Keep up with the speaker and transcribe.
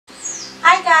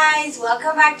guys,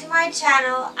 welcome back to my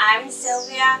channel. I'm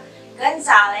Sylvia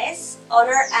Gonzalez,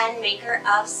 owner and maker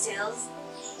of Syl's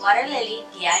Water Lily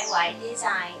DIY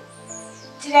Design.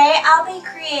 Today I'll be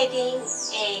creating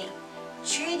a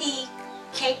 3D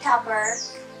cake topper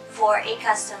for a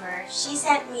customer. She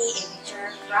sent me a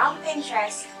picture from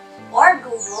Pinterest or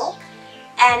Google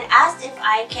and asked if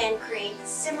I can create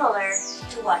similar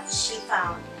to what she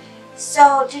found.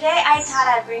 So today I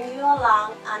thought I'd bring you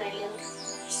along on a little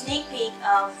sneak peek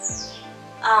of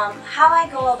how I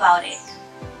go about it,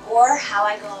 or how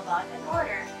I go about an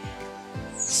order.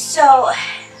 So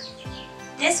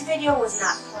this video was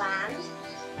not planned,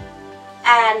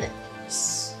 and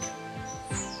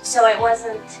so it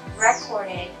wasn't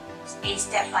recorded a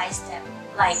step-by-step,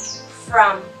 like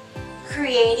from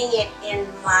creating it in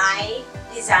my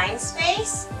design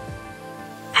space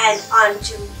and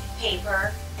onto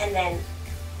paper and then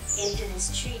into this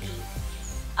 3D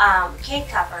cake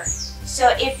topper. So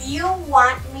if you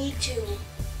want me to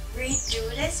redo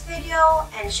this video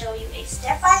and show you a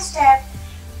step-by-step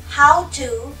how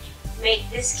to make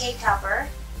this cake topper,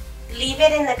 leave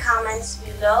it in the comments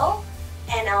below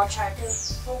and I'll try to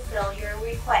fulfill your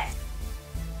request.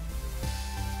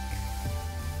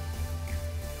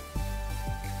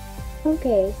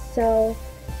 Okay, so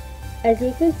as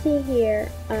you can see here,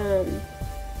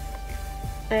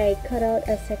 I cut out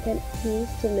a second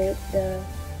piece to make the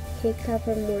cake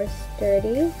topper more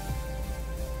sturdy.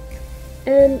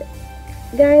 And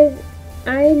guys,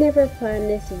 I never planned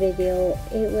this video.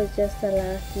 It was just a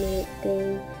last minute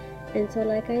thing. And so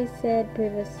like I said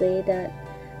previously, that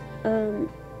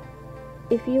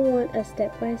if you want a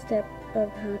step-by-step of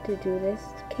how to do this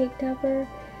cake topper,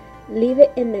 leave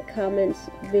it in the comments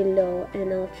below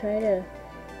and I'll try to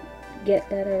get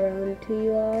that around to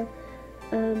you all.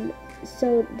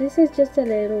 So this is just a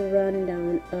little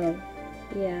rundown of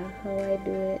how I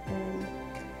do it,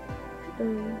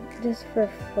 and just for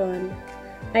fun.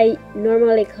 I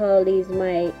normally call these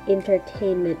my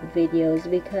entertainment videos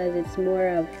because it's more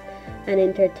of an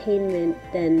entertainment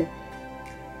than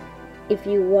if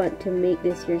you want to make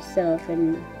this yourself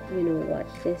and watch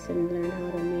this and learn how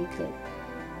to make it.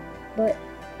 But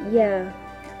yeah,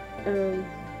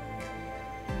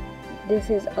 this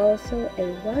is also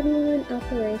a one-on-one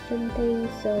operation thing,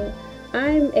 so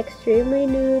I'm extremely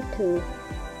new to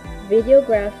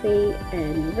videography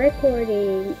and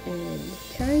recording and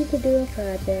trying to do a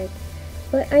project,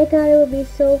 but I thought it would be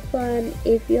so fun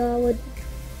if y'all would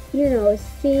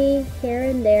see here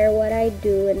and there what I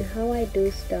do and how I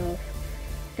do stuff.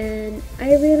 And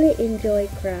I really enjoy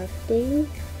crafting.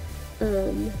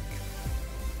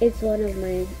 It's one of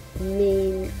my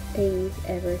main things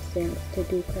ever since, to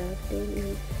do crafting,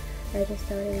 and I just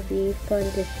thought it would be fun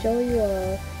to show you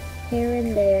all here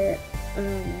and there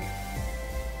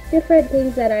different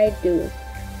things that I do.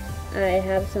 I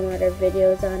have some other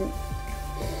videos on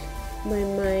my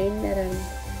mind that I'm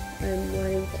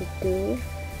wanting to do.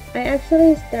 I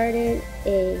actually started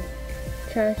a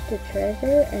trash to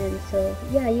treasure, and so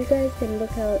yeah, you guys can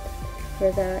look out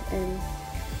for that. And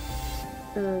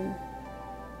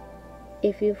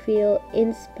if you feel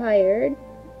inspired,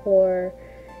 or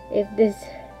if this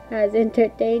has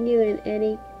entertained you in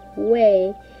any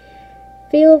way,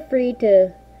 feel free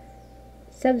to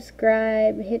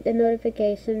subscribe, hit the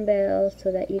notification bell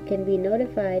so that you can be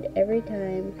notified every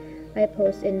time I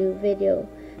post a new video.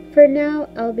 For now,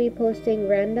 I'll be posting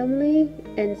randomly,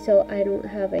 and so I don't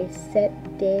have a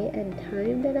set day and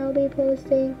time that I'll be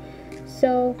posting.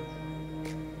 So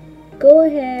go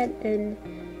ahead and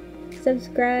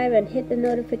subscribe and hit the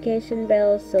notification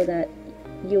bell so that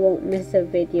you won't miss a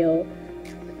video,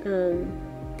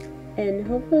 and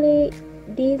hopefully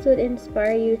these would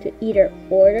inspire you to either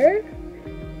order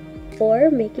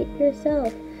or make it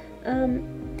yourself.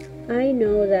 I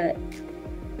know that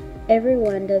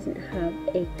everyone doesn't have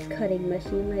a cutting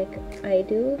machine like I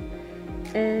do,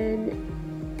 and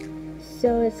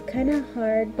so it's kind of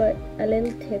hard, but a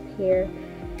little tip here: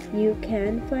 you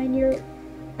can find your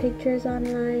pictures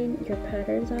online, your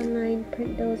patterns online,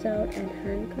 print those out and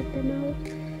hand cut them out,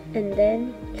 and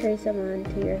then trace them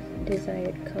onto your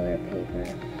desired color paper.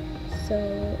 So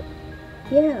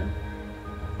yeah,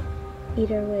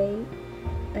 either way,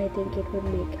 I think it would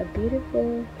make a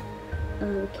beautiful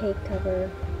cake topper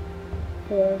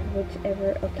for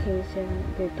whichever occasion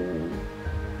you're doing.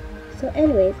 So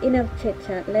anyways, enough chit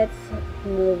chat, let's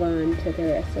move on to the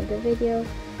rest of the video.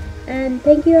 And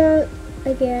thank you all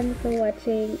again for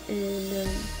watching, and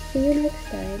see you next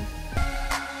time.